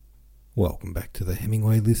Welcome back to the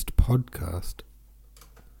Hemingway List podcast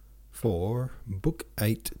for Book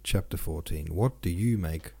 8, Chapter 14. What do you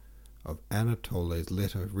make of Anatole's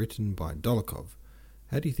letter written by Dolokhov?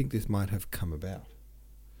 How do you think this might have come about?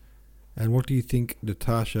 And what do you think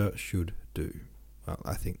Natasha should do? Well,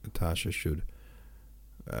 I think Natasha should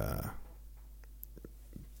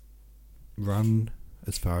run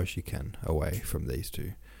as far as she can away from these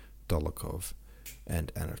two, Dolokhov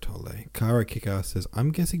and Anatole. Kara Kickass says,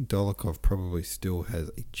 I'm guessing Dolokhov probably still has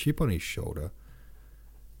a chip on his shoulder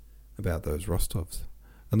about those Rostovs.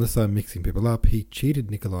 Unless I'm mixing people up, he cheated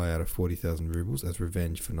Nikolai out of 40,000 rubles as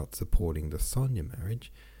revenge for not supporting the Sonia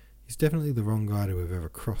marriage. He's definitely the wrong guy to have ever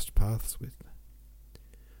crossed paths with.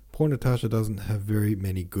 Poor Natasha doesn't have very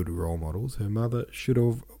many good role models. Her mother should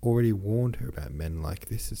have already warned her about men like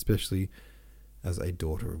this, especially as a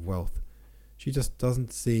daughter of wealth. She just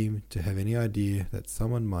doesn't seem to have any idea that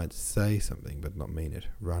someone might say something but not mean it.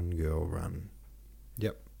 Run, girl, run.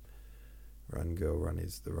 Yep. Run, girl, run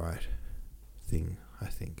is the right thing, I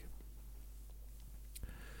think.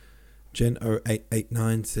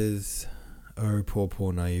 EP0897 says, oh,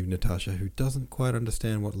 poor naive Natasha, who doesn't quite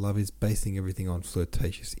understand what love is, basing everything on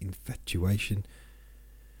flirtatious infatuation.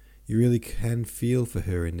 You really can feel for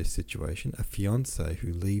her in this situation. A fiancé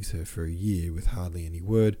who leaves her for a year with hardly any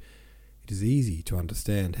word. It is easy to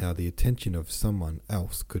understand how the attention of someone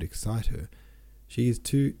else could excite her. She is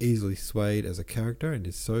too easily swayed as a character and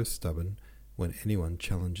is so stubborn when anyone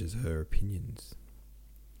challenges her opinions.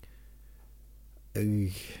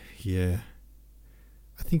 Yeah.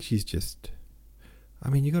 I think she's just...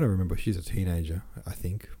 you got to remember, she's a teenager, I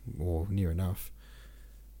think, or near enough.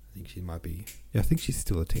 I think she might be... Yeah, I think she's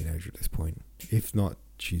still a teenager at this point. If not,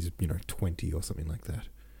 she's, 20 or something like that.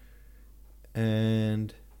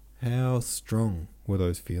 And... how strong were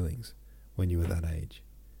those feelings when you were that age?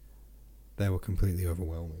 They were completely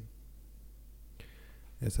overwhelming.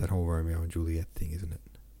 It's that whole Romeo and Juliet thing, isn't it?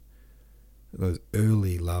 Those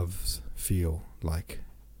early loves feel like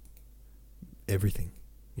everything,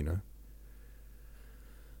 A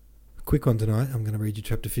quick one tonight. I'm going to read you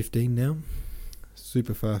chapter 15 now.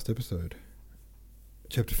 Super fast episode.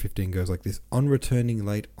 Chapter 15 goes like this. On returning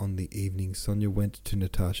late on the evening, Sonia went to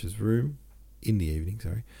Natasha's room.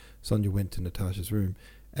 Sonia went to Natasha's room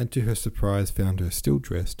and to her surprise found her still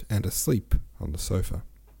dressed and asleep on the sofa.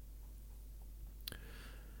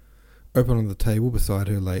 Open on the table beside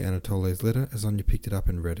her lay Anatole's letter. As Sonia picked it up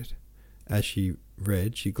and read it. As she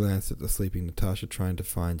read, she glanced at the sleeping Natasha, trying to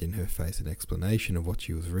find in her face an explanation of what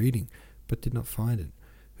she was reading, but did not find it.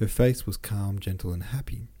 Her face was calm, gentle and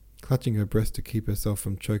happy. Clutching her breast to keep herself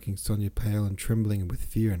from choking, Sonia, pale and trembling with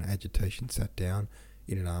fear and agitation, sat down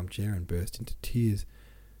in an armchair and burst into tears.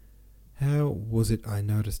 How was it I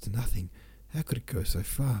noticed nothing? How could it go so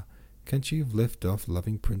far? Can she have left off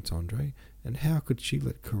loving Prince Andrei? And how could she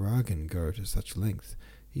let Kuragin go to such lengths?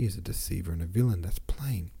 He is a deceiver and a villain, that's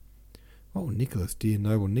plain. What will Nicholas, dear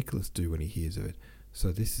noble Nicholas, do when he hears of it?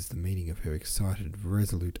 So this is the meaning of her excited,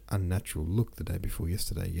 resolute, unnatural look the day before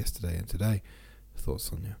yesterday and today, thought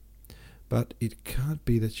Sonia. But it can't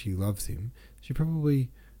be that she loves him. She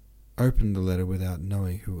probably opened the letter without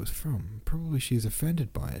knowing who it was from. Probably she is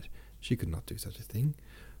offended by it. She could not do such a thing.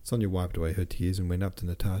 Sonia wiped away her tears and went up to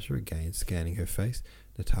Natasha, again scanning her face.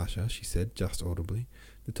 Natasha, she said, just audibly.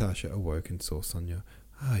 Natasha awoke and saw Sonia.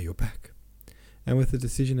 Ah, you're back. And with the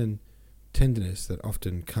decision and tenderness that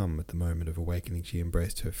often come at the moment of awakening, she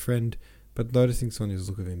embraced her friend, but noticing Sonia's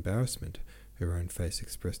look of embarrassment, her own face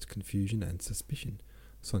expressed confusion and suspicion.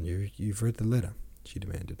 Sonia, you've read the letter? She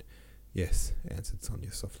demanded. Yes, answered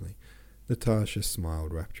Sonia softly. Natasha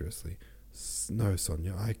smiled rapturously. No,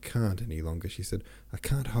 Sonia, I can't any longer, she said. I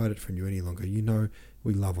can't hide it from you any longer. You know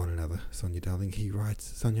we love one another, Sonia, darling. He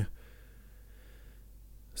writes, Sonia.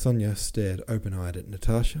 Sonia stared open-eyed at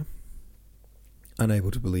Natasha, unable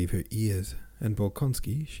to believe her ears. And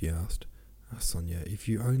Bolkonsky, she asked. Ah, Sonia, if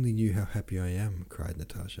you only knew how happy I am, cried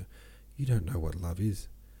Natasha. You don't know what love is.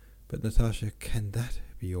 But Natasha, can that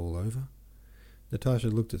be all over? Natasha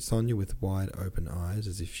looked at Sonia with wide open eyes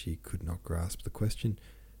as if she could not grasp the question.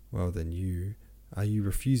 Well, then are you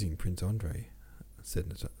refusing Prince Andrei?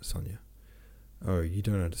 Said Sonia. Oh, you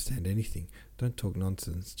don't understand anything. Don't talk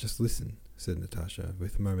nonsense. Just listen, said Natasha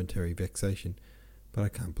with momentary vexation. But I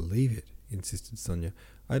can't believe it, insisted Sonia.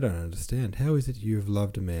 I don't understand. How is it you have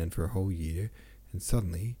loved a man for a whole year, and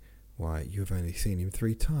suddenly, why, you have only seen him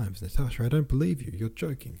 3 times. Natasha, I don't believe you. You're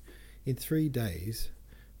joking. In 3 days,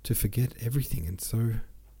 to forget everything, and so...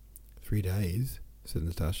 3 days, said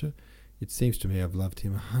Natasha. It seems to me I've loved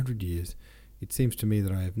him 100 years. It seems to me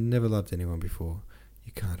that I have never loved anyone before.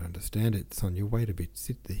 You can't understand it, Sonia. Wait a bit.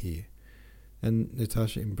 Sit here. and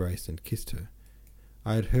Natasha embraced and kissed her.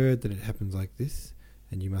 I had heard that it happens like this,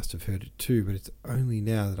 and you must have heard it too, but it's only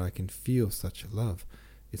now that I can feel such a love.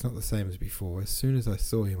 It's not the same as before. As soon as I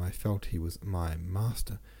saw him, I felt he was my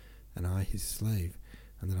master, and I his slave,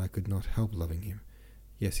 and that I could not help loving him.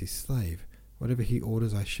 Yes, his slave. Whatever he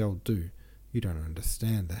orders, I shall do. You don't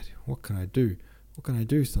understand that. What can I do? What can I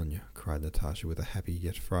do, Sonia? Cried Natasha with a happy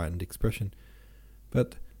yet frightened expression.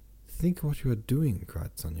 But think what you are doing,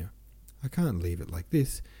 cried Sonia. I can't leave it like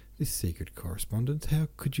this secret correspondence. How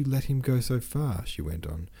could you let him go so far? She went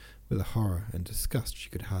on, with a horror and disgust she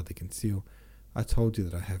could hardly conceal. I told you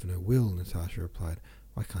that I have no will, Natasha replied.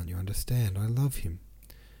 Why can't you understand? I love him.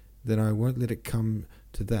 Then I won't let it come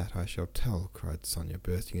to that, I shall tell, cried Sonia,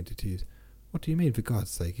 bursting into tears. What do you mean, for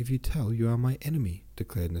God's sake? If you tell, you are my enemy,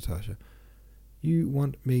 declared Natasha. You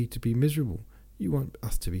want me to be miserable. You want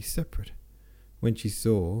us to be separate. When she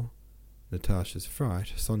saw Natasha's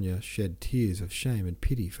fright, Sonia shed tears of shame and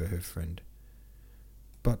pity for her friend.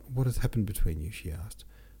 But what has happened between you? She asked.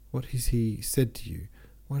 What has he said to you?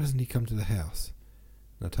 Why doesn't he come to the house?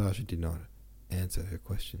 Natasha did not answer her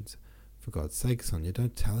questions. For God's sake, Sonia,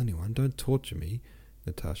 don't tell anyone. Don't torture me,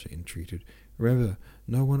 Natasha entreated. Remember,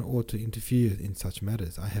 no one ought to interfere in such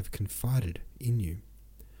matters. I have confided in you.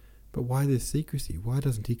 But why this secrecy? Why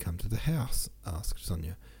doesn't he come to the house? Asked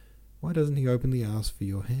Sonia. Why doesn't he openly ask for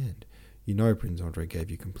your hand? You know Prince Andrei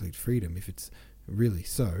gave you complete freedom, if it's really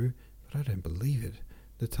so, but I don't believe it.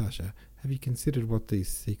 Natasha, have you considered what these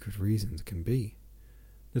secret reasons can be?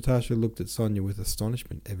 Natasha looked at Sonia with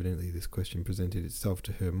astonishment. Evidently this question presented itself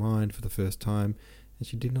to her mind for the first time, and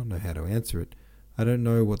she did not know how to answer it. I don't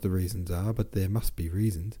know what the reasons are, but there must be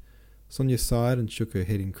reasons. Sonia sighed and shook her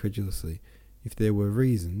head incredulously. If there were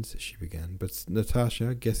reasons, she began, but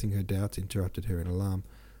Natasha, guessing her doubts, interrupted her in alarm.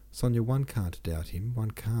 Sonia, one can't doubt him.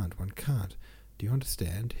 One can't. Do you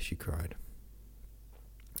understand? She cried.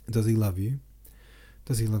 Does he love you?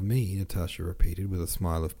 Does he love me? Natasha repeated with a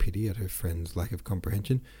smile of pity at her friend's lack of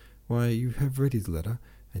comprehension. Why, you have read his letter,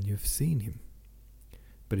 and you have seen him.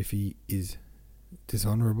 But if he is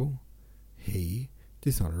dishonourable? He?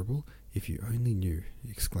 Dishonourable? If you only knew,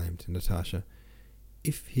 exclaimed Natasha.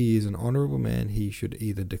 If he is an honourable man, he should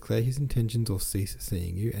either declare his intentions or cease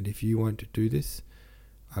seeing you, and if you won't do this,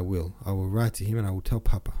 I will write to him, and I will tell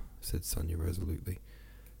Papa, said Sonia resolutely.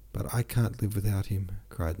 But I can't live without him,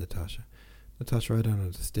 cried Natasha. Natasha, I don't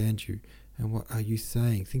understand you, and what are you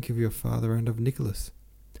saying? Think of your father and of Nicholas.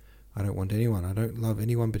 I don't want anyone. I don't love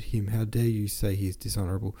anyone but him. How dare you say he is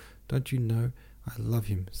dishonourable? Don't you know? I love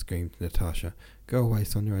him, screamed Natasha. Go away,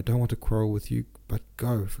 Sonia. I don't want to quarrel with you, but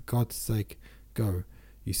go, for God's sake, go.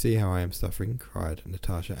 You see how I am suffering, cried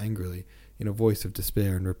Natasha angrily. In a voice of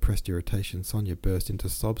despair and repressed irritation, Sonia burst into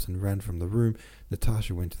sobs and ran from the room.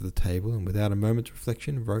 Natasha went to the table and, without a moment's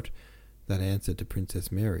reflection, wrote that answer to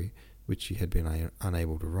Princess Mary, which she had been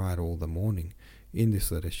unable to write all the morning. In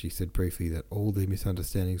this letter she said briefly that all the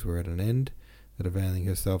misunderstandings were at an end, that availing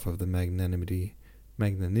herself of the magnanimity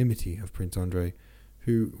of Prince Andrei,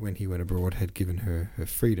 who, when he went abroad, had given her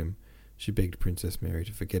freedom, she begged Princess Mary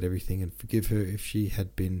to forget everything and forgive her if she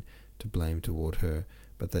had been to blame toward her,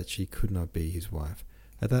 but that she could not be his wife.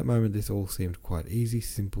 At that moment this all seemed quite easy,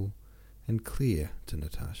 simple, and clear to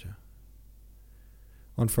Natasha.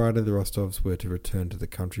 On Friday the Rostovs were to return to the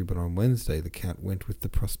country, but on Wednesday the Count went with the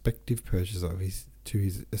prospective purchaser to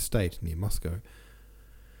his estate near Moscow.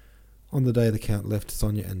 On the day the Count left,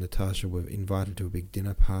 Sonia and Natasha were invited to a big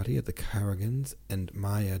dinner party at the Karagins, and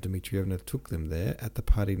Maya Dmitrievna took them there. At the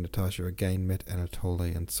party Natasha again met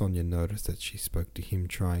Anatoly, and Sonia noticed that she spoke to him,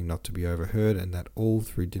 trying not to be overheard, and that all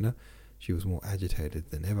through dinner she was more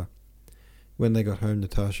agitated than ever. When they got home,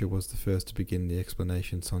 Natasha was the first to begin the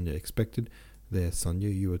explanation Sonia expected. There, Sonia,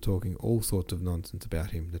 you were talking all sorts of nonsense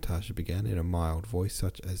about him, Natasha began in a mild voice,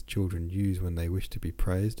 such as children use when they wish to be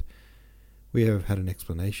praised. We have had an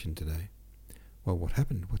explanation today. Well, what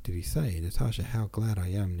happened? What did he say? Natasha, how glad I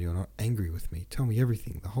am you're not angry with me. Tell me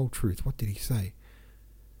everything, the whole truth. What did he say?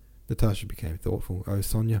 Natasha became thoughtful. Oh,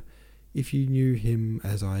 Sonia, if you knew him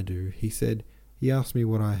as I do, he asked me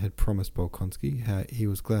what I had promised Bolkonsky, how he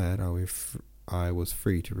was glad I was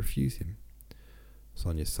free to refuse him.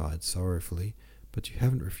 Sonia sighed sorrowfully. But you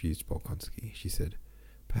haven't refused Bolkonsky, she said.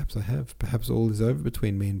 Perhaps I have. Perhaps all is over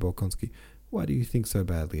between me and Bolkonsky. Why do you think so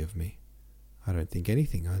badly of me? I don't think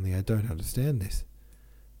anything, only I don't understand this.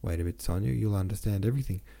 Wait a bit, Sonia, you'll understand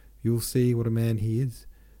everything. You'll see what a man he is.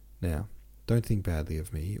 Now, don't think badly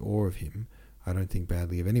of me or of him. I don't think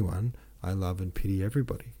badly of anyone. I love and pity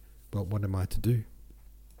everybody. But what am I to do?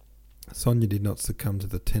 Sonia did not succumb to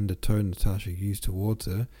the tender tone Natasha used towards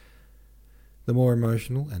her. The more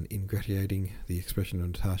emotional and ingratiating the expression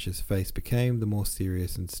on Natasha's face became, the more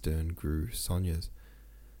serious and stern grew Sonia's.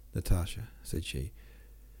 "Natasha," said she,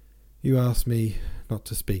 "you asked me not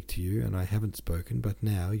to speak to you, and I haven't spoken, but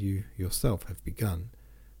now you yourself have begun.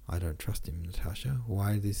 I don't trust him, Natasha.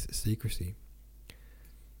 Why this secrecy?"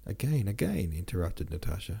 Again, interrupted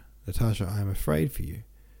Natasha. "Natasha, I am afraid for you."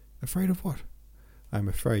 "Afraid of what?" "I am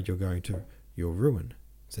afraid you're going to your ruin,"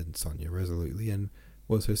 said Sonia resolutely, and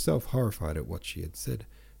was herself horrified at what she had said.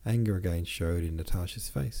 Anger again showed in Natasha's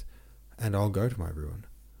face. "And I'll go to my ruin.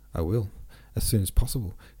 I will, as soon as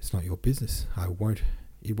possible. It's not your business.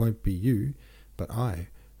 It won't be you, but I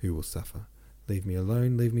who will suffer. Leave me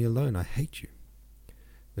alone, I hate you."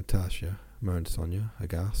 "Natasha," moaned Sonia,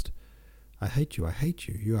 aghast. I hate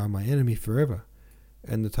you, you are my enemy forever."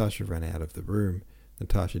 And Natasha ran out of the room.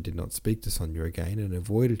 Natasha did not speak to Sonia again, and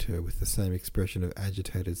avoided her with the same expression of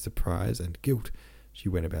agitated surprise and guilt. She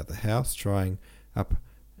went about the house,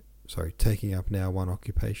 taking up now one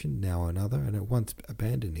occupation, now another, and at once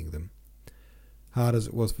abandoning them. Hard as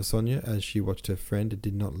it was for Sonia, as she watched her friend, it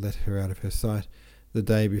did not let her out of her sight. The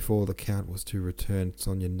day before the Count was to return,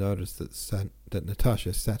 Sonia noticed that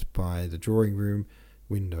Natasha sat by the drawing-room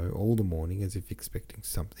window all the morning as if expecting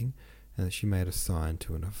something, and that she made a sign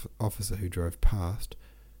to an officer who drove past,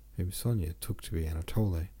 whom Sonia took to be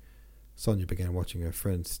Anatole. Sonia began watching her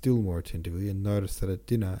friend still more attentively, and noticed that at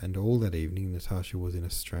dinner and all that evening Natasha was in a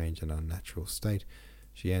strange and unnatural state.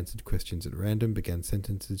 She answered questions at random, began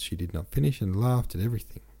sentences she did not finish, and laughed at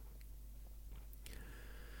everything.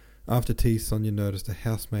 After tea, Sonia noticed a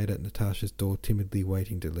housemaid at Natasha's door timidly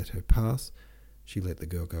waiting to let her pass. She let the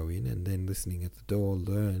girl go in, and then, listening at the door,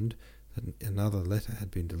 learned that another letter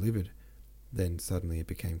had been delivered. Then suddenly it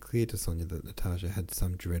became clear to Sonia that Natasha had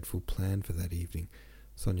some dreadful plan for that evening.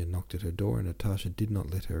 Sonia knocked at her door, and Natasha did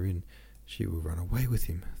not let her in. She will run away with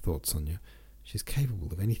him, thought Sonia. She's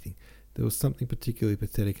capable of anything. There was something particularly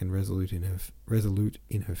pathetic and resolute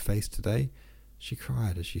in her face today. She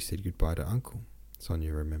cried as she said goodbye to Uncle.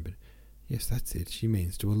 Sonia remembered. Yes, that's it. She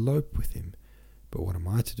means to elope with him. But what am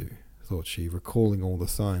I to do? Thought she, recalling all the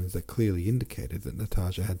signs that clearly indicated that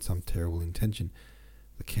Natasha had some terrible intention.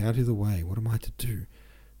 The Count is away. What am I to do?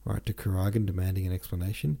 Write to Kuragan demanding an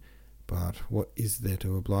explanation? But what is there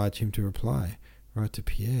to oblige him to reply? Write to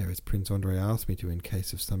Pierre, as Prince Andrei asked me to in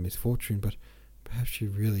case of some misfortune, but perhaps she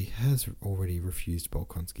really has already refused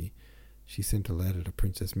Bolkonsky. She sent a letter to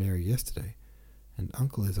Princess Mary yesterday, and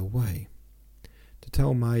Uncle is away. To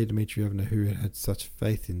tell Marya Dmitrievna, who had such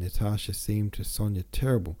faith in Natasha, seemed to Sonia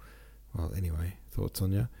terrible. Well, anyway, thought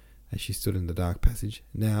Sonia, as she stood in the dark passage,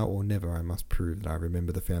 now or never I must prove that I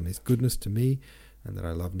remember the family's goodness to me, and that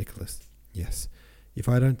I love Nicholas. Yes, if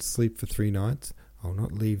I don't sleep for 3 nights, I'll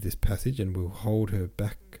not leave this passage, and will hold her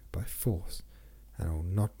back by force, and I will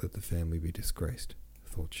not let the family be disgraced,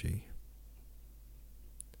 thought she.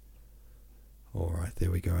 Alright,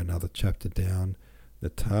 there we go, another chapter down.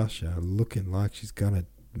 Natasha looking like she's gonna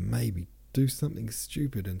maybe do something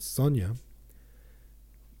stupid, and Sonia,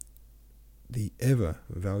 the ever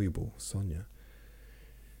valuable Sonia,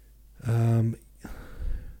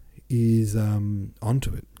 is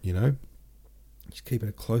onto it, you know. She's keeping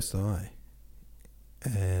a close eye,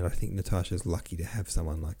 and I think Natasha's lucky to have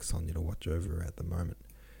someone like Sonia to watch over her at the moment.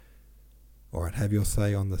 Alright, have your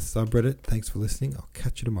say on the subreddit. Thanks for listening. I'll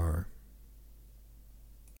catch you tomorrow.